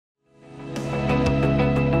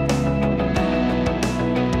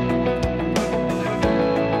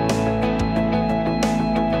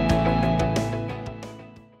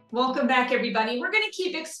back, everybody. We're going to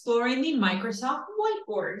keep exploring the Microsoft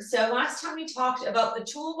Whiteboard. So last time we talked about the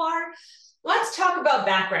toolbar, let's talk about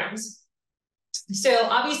backgrounds. So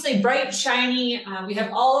obviously bright, shiny, we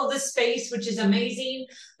have all of the space, which is amazing,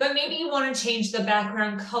 but maybe you want to change the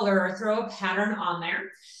background color or throw a pattern on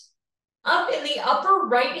there. Up in the upper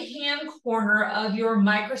right-hand corner of your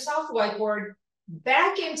Microsoft Whiteboard,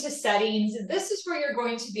 back into settings, this is where you're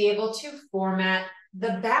going to be able to format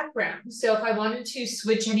the background. So if I wanted to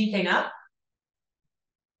switch anything up,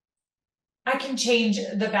 I can change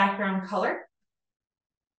the background color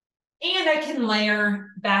and I can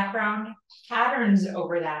layer background patterns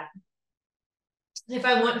over that. If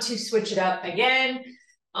I want to switch it up again,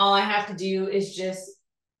 all I have to do is just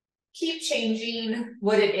keep changing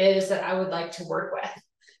what it is that I would like to work with.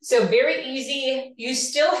 So very easy. You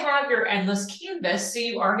still have your endless canvas, so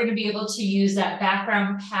you are going to be able to use that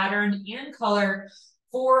background pattern and color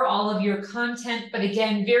for all of your content. But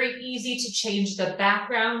again, very easy to change the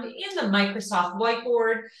background in the Microsoft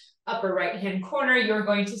Whiteboard. Upper right-hand corner, you're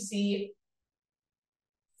going to see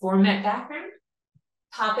Format Background.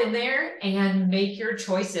 Pop in there and make your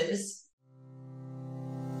choices.